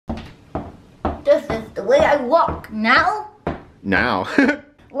way I walk now. Now.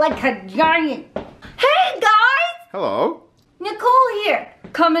 Like a giant. Hey guys! Hello. Nicole here,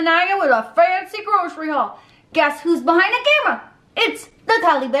 coming at you with a fancy grocery haul. Guess who's behind the camera? It's the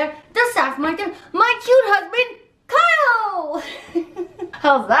Tally Bear, the Staff Mountain, my cute husband, Kyle!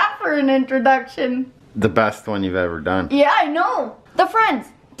 How's that for an introduction? The best one you've ever done. Yeah, I know. The friends,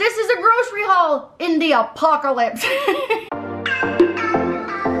 this is a grocery haul in the apocalypse.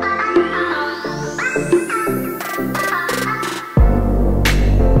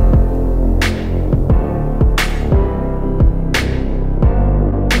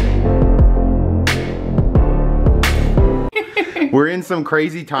 We're in some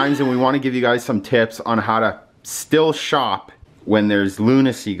crazy times and we want to give you guys some tips on how to still shop when there's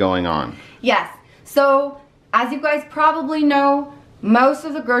lunacy going on. Yes, so as you guys probably know, most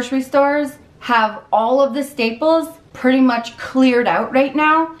of the grocery stores have all of the staples pretty much cleared out right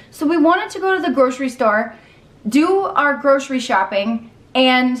now. So we wanted to go to the grocery store, do our grocery shopping,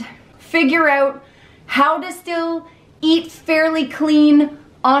 and figure out how to still eat fairly clean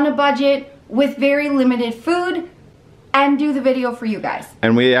on a budget with very limited food, and do the video for you guys.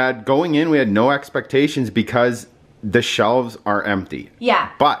 And going in, we had no expectations because the shelves are empty. Yeah.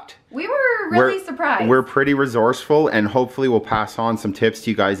 But we were really surprised. We're pretty resourceful and hopefully we'll pass on some tips to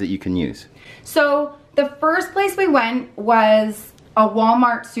you guys that you can use. So the first place we went was a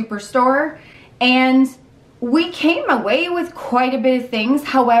Walmart superstore, and we came away with quite a bit of things.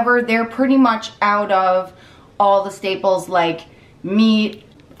 However, they're pretty much out of all the staples like meat,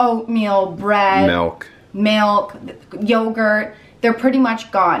 oatmeal, bread, milk, yogurt. They're pretty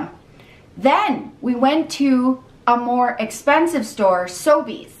much gone. Then we went to a more expensive store,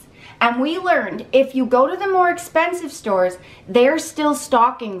 Sobeys, and we learned if you go to the more expensive stores, they're still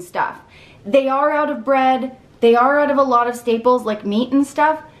stocking stuff. They are out of bread, they are out of a lot of staples like meat and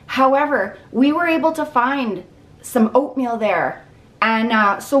stuff. However, we were able to find some oatmeal there,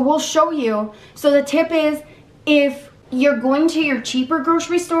 and so we'll show you. So the tip is, if you're going to your cheaper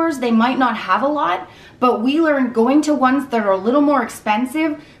grocery stores, they might not have a lot, but we learned going to ones that are a little more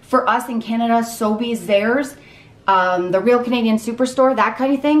expensive. For us in Canada, Sobeys, theirs, the Real Canadian Superstore, that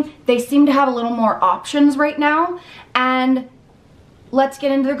kind of thing, they seem to have a little more options right now. And let's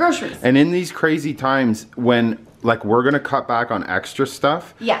get into the groceries. And in these crazy times when, like, we're gonna cut back on extra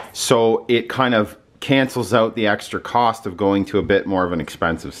stuff. Yes. So it kind of cancels out the extra cost of going to a bit more of an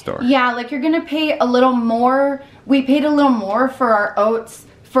expensive store. Yeah, like you're gonna pay a little more. We paid a little more for our oats,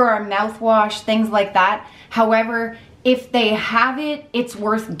 for our mouthwash, things like that. However, if they have it, it's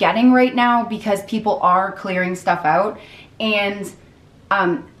worth getting right now because people are clearing stuff out. And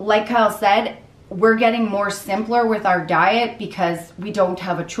like Kyle said, we're getting more simpler with our diet because we don't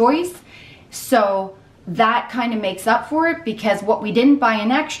have a choice. So that kind of makes up for it, because what we didn't buy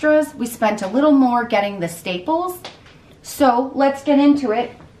in extras, we spent a little more getting the staples. So let's get into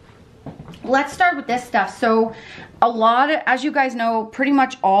it. Let's start with this stuff. So a lot of, as you guys know, pretty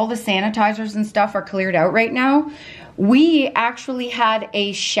much all the sanitizers and stuff are cleared out right now. We actually had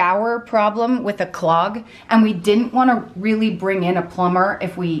a shower problem with a clog, and we didn't want to really bring in a plumber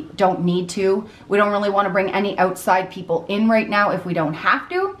if we don't need to. We don't really want to bring any outside people in right now if we don't have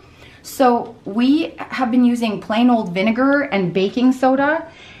to. So we have been using plain old vinegar and baking soda.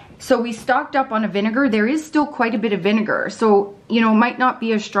 So we stocked up on a vinegar. There is still quite a bit of vinegar. So, you know, might not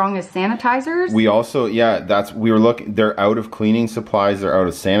be as strong as sanitizers. We also, yeah, we were looking, they're out of cleaning supplies, they're out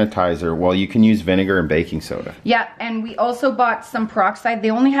of sanitizer. Well, you can use vinegar and baking soda. Yeah, and we also bought some peroxide. They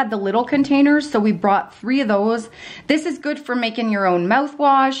only had the little containers, so we brought 3 of those. This is good for making your own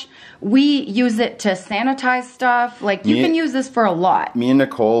mouthwash. We use it to sanitize stuff. Like, you can use this for a lot. Me and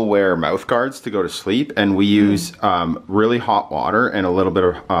Nicole wear mouth guards to go to sleep, and we use really hot water and a little bit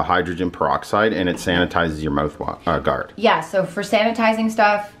of hydrogen peroxide, and it sanitizes your mouth guard. Yeah, so for sanitizing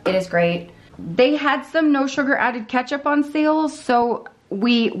stuff, it is great. They had some no sugar added ketchup on sale, so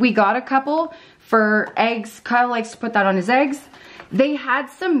we got a couple for eggs. Kyle likes to put that on his eggs. They had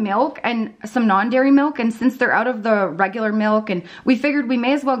some milk and some non-dairy milk, and since they're out of the regular milk, and we figured we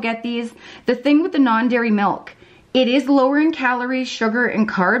may as well get these. The thing with the non-dairy milk, it is lower in calories, sugar, and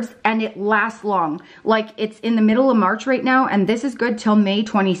carbs, and it lasts long. Like, it's in the middle of March right now, and this is good till May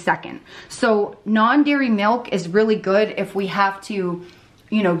 22nd. So non-dairy milk is really good if we have to,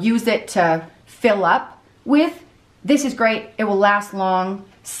 you know, use it to fill up with. This is great. It will last long.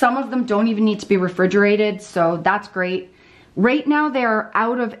 Some of them don't even need to be refrigerated, so that's great. Right now, they're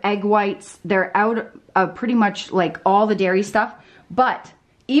out of egg whites. They're out of pretty much like all the dairy stuff, but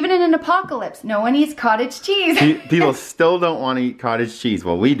even in an apocalypse, no one eats cottage cheese. People still don't want to eat cottage cheese.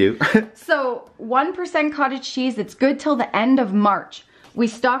 Well, we do. So 1% cottage cheese, it's good till the end of March. We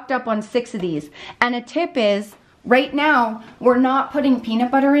stocked up on 6 of these. And a tip is, right now, we're not putting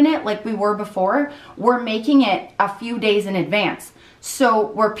peanut butter in it like we were before. We're making it a few days in advance. So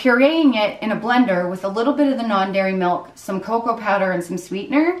we're pureeing it in a blender with a little bit of the non-dairy milk, some cocoa powder, and some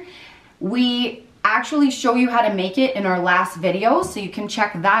sweetener. We actually show you how to make it in our last video, so you can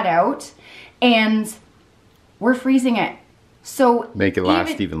check that out. And we're freezing it. So make it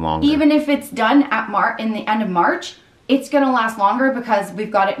last even longer. Even if it's done at in the end of March, it's gonna last longer because we've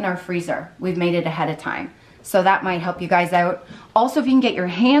got it in our freezer. We've made it ahead of time. So that might help you guys out. Also, if you can get your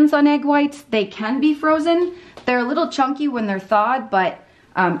hands on egg whites, they can be frozen. They're a little chunky when they're thawed, but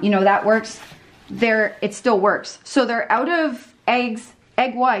you know, that works. It still works. So they're out of egg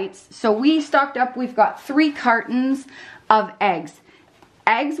whites. So we stocked up, we've got 3 cartons of eggs.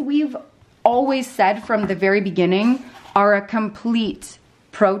 Eggs, we've always said from the very beginning, are a complete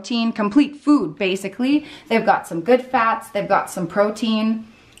protein, complete food, basically. They've got some good fats, they've got some protein.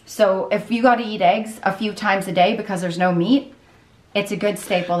 So if you got to eat eggs a few times a day because there's no meat, it's a good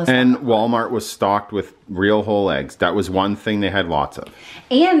staple. And Walmart was stocked with real whole eggs. That was one thing they had lots of.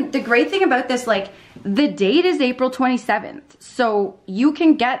 And the great thing about this, like, the date is April 27th. So you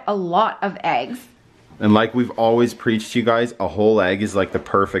can get a lot of eggs. And like we've always preached to you guys, a whole egg is like the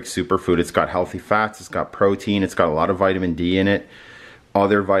perfect superfood. It's got healthy fats, it's got protein, it's got a lot of vitamin D in it,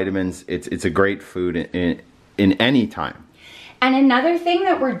 other vitamins. It's a great food in any time. And another thing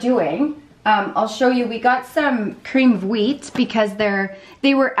that we're doing, I'll show you, we got some cream of wheat because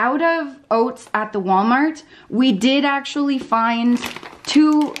they were out of oats at the Walmart. We did actually find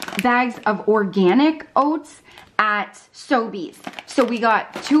 2 bags of organic oats at Sobeys. So we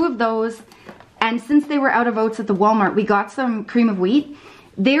got 2 of those. And since they were out of oats at the Walmart, we got some cream of wheat.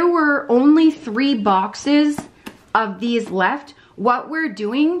 There were only 3 boxes of these left. What we're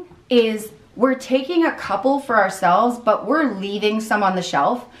doing is we're taking a couple for ourselves, but we're leaving some on the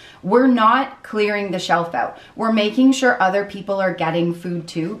shelf. We're not clearing the shelf out. We're making sure other people are getting food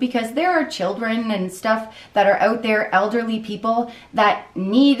too, because there are children and stuff that are out there, elderly people that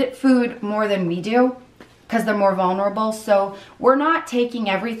need food more than we do because they're more vulnerable. So we're not taking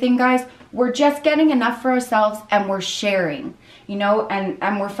everything, guys. We're just getting enough for ourselves and we're sharing, you know,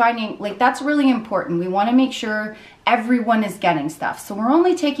 and we're finding, like, that's really important. We want to make sure everyone is getting stuff. So we're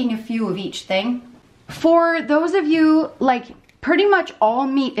only taking a few of each thing. For those of you, like, pretty much all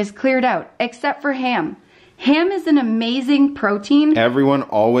meat is cleared out except for ham. Ham is an amazing protein. Everyone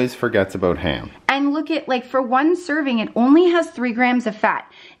always forgets about ham. And look at, like, for 1 serving, it only has 3 grams of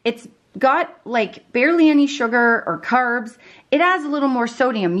fat. It's got, like, barely any sugar or carbs. It has a little more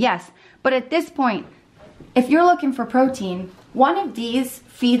sodium, yes. But at this point, if you're looking for protein, one of these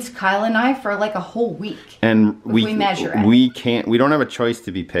feeds Kyle and I for like a whole week. And we measure it. We don't have a choice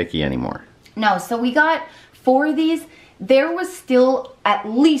to be picky anymore. No, so we got 4 of these. There was still at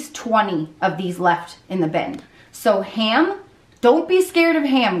least 20 of these left in the bin. So ham, don't be scared of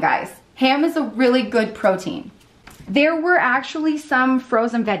ham, guys. Ham is a really good protein. There were actually some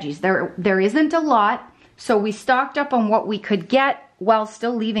frozen veggies. There isn't a lot, so we stocked up on what we could get while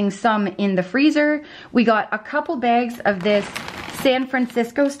still leaving some in the freezer. We got a couple bags of this San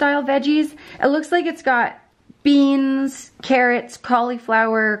Francisco style veggies. It looks like it's got beans, carrots,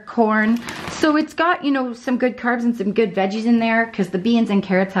 cauliflower, corn. So it's got, you know, some good carbs and some good veggies in there because the beans and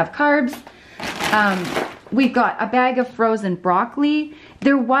carrots have carbs. We've got a bag of frozen broccoli.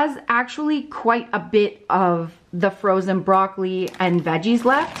 There was actually quite a bit of the frozen broccoli and veggies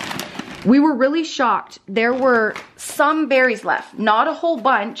left. We were really shocked. There were some berries left, not a whole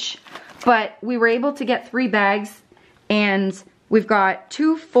bunch, but we were able to get 3 bags, and we've got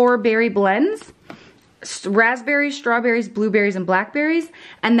 2 4-berry blends, raspberries, strawberries, blueberries, and blackberries.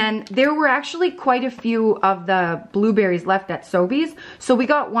 And then there were actually quite a few of the blueberries left at Sobeys. So we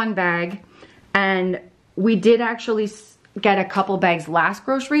got 1 bag, and we did actually get a couple bags last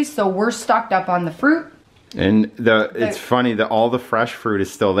grocery, so we're stocked up on the fruit. And it's funny that all the fresh fruit is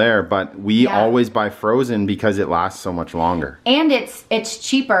still there, but we always buy frozen because it lasts so much longer. And it's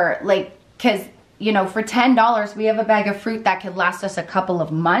cheaper, like, because, you know, for $10, we have a bag of fruit that could last us a couple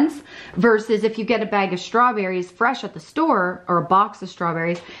of months, versus if you get a bag of strawberries fresh at the store, or a box of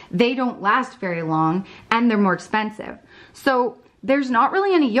strawberries, they don't last very long and they're more expensive. So there's not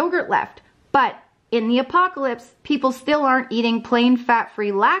really any yogurt left, but in the apocalypse, people still aren't eating plain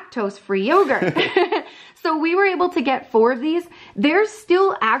fat-free, lactose-free yogurt. So we were able to get 4 of these. There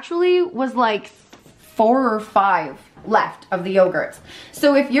still actually was like 4 or 5 left of the yogurts.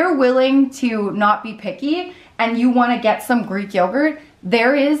 So if you're willing to not be picky and you want to get some Greek yogurt,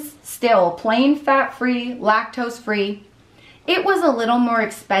 there is still plain fat-free, lactose-free. It was a little more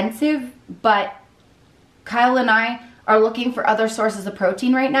expensive, but Kyle and I are looking for other sources of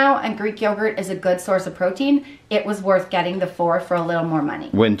protein right now, and Greek yogurt is a good source of protein, it was worth getting the 4 for a little more money.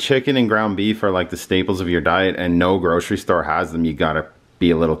 When chicken and ground beef are like the staples of your diet and no grocery store has them, you gotta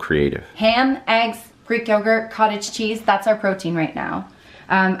be a little creative. Ham, eggs, Greek yogurt, cottage cheese, that's our protein right now.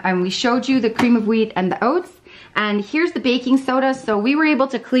 And we showed you the cream of wheat and the oats. And here's the baking soda. So we were able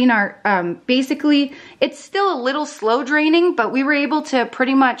to clean our, basically, it's still a little slow draining, but we were able to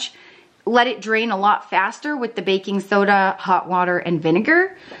pretty much let it drain a lot faster with the baking soda, hot water, and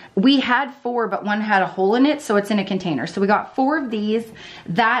vinegar. We had 4, but one had a hole in it, so it's in a container. So we got 4 of these.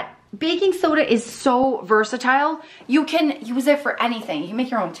 That baking soda is so versatile. You can use it for anything. You can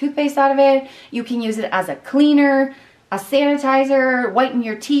make your own toothpaste out of it. You can use it as a cleaner, a sanitizer, whiten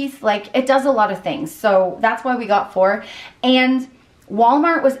your teeth. Like, it does a lot of things. So that's why we got 4. And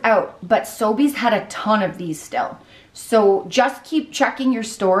Walmart was out, but Sobeys had a ton of these still. So just keep checking your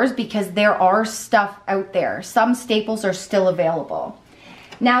stores because there are stuff out there. Some staples are still available.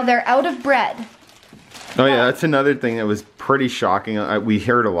 Now they're out of bread. Oh yeah, that's another thing that was pretty shocking. We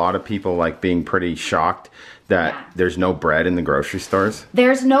heard a lot of people like being pretty shocked that there's no bread in the grocery stores.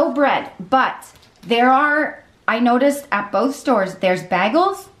 There's no bread, but there are, I noticed at both stores, there's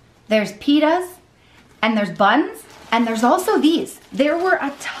bagels, there's pitas, and there's buns, and there's also these. There were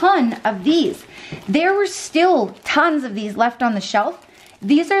a ton of these. There were still tons of these left on the shelf.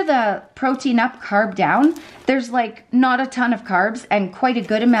 These are the protein up, carb down. There's like not a ton of carbs and quite a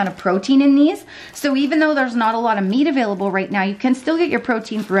good amount of protein in these. So even though there's not a lot of meat available right now, you can still get your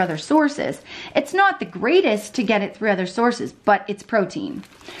protein through other sources. It's not the greatest to get it through other sources, but it's protein.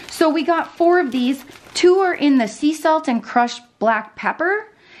 So we got 4 of these. 2 are in the sea salt and crushed black pepper,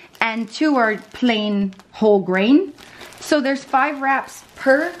 and 2 are plain whole grain. So there's 5 wraps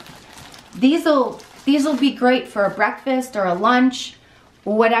per. These'll be great for a breakfast or a lunch.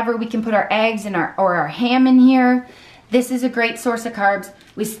 Whatever, we can put our eggs and our ham in here. This is a great source of carbs.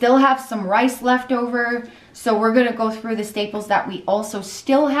 We still have some rice left over, so we're gonna go through the staples that we also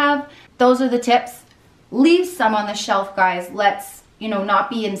still have. Those are the tips. Leave some on the shelf, guys. Let's, not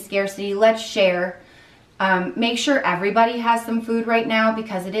be in scarcity. Let's share. Make sure everybody has some food right now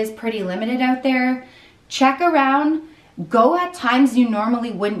because it is pretty limited out there. Check around. Go at times you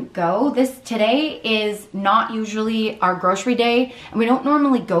normally wouldn't go. Today is not usually our grocery day, and we don't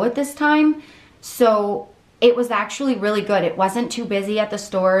normally go at this time. So it was actually really good. It wasn't too busy at the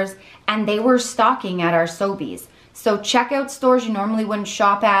stores, and they were stocking at our Sobeys. So check out stores you normally wouldn't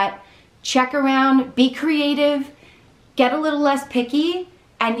shop at. Check around, be creative, get a little less picky,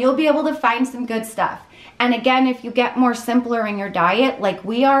 and you'll be able to find some good stuff. And again, if you get more simpler in your diet like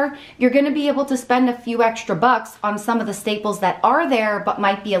we are, you're gonna be able to spend a few extra bucks on some of the staples that are there but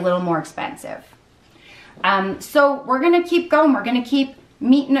might be a little more expensive. So we're gonna keep going. We're gonna keep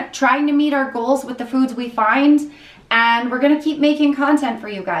trying to meet our goals with the foods we find, and we're gonna keep making content for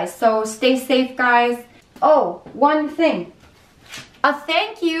you guys. So stay safe, guys. Oh, one thing. A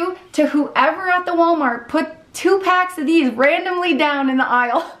thank you to whoever at the Walmart put 2 packs of these randomly down in the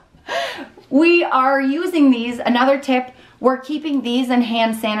aisle. We are using these. Another tip, we're keeping these and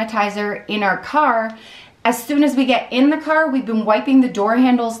hand sanitizer in our car. As soon as we get in the car, we've been wiping the door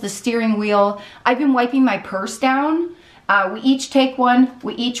handles, the steering wheel. I've been wiping my purse down. We each take one,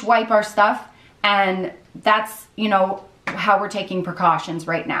 we each wipe our stuff, and that's, how we're taking precautions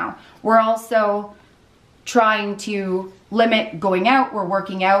right now. We're also trying to limit going out. We're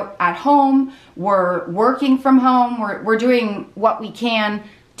working out at home. We're working from home. We're doing what we can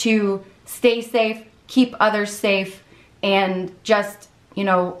to stay safe, keep others safe, and just,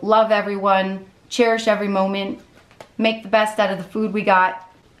 love everyone, cherish every moment, make the best out of the food we got.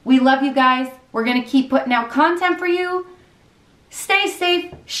 We love you guys. We're gonna keep putting out content for you. Stay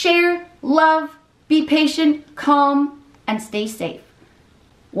safe, share, love, be patient, calm, and stay safe.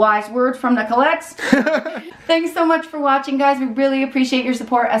 Wise word from the Colettes. Thanks so much for watching, guys. We really appreciate your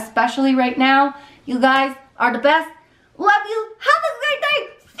support, especially right now. You guys are the best. Love you. Have a great day.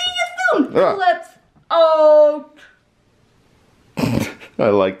 See you soon. Let's out. I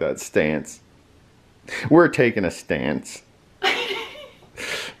like that stance. We're taking a stance.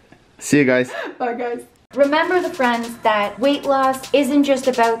 See you guys. Bye, guys. Remember, the friends, that weight loss isn't just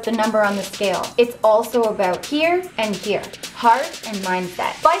about the number on the scale. It's also about here and here. Heart and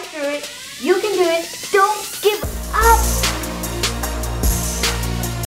mindset. Fight through it. You can do it. Don't give up.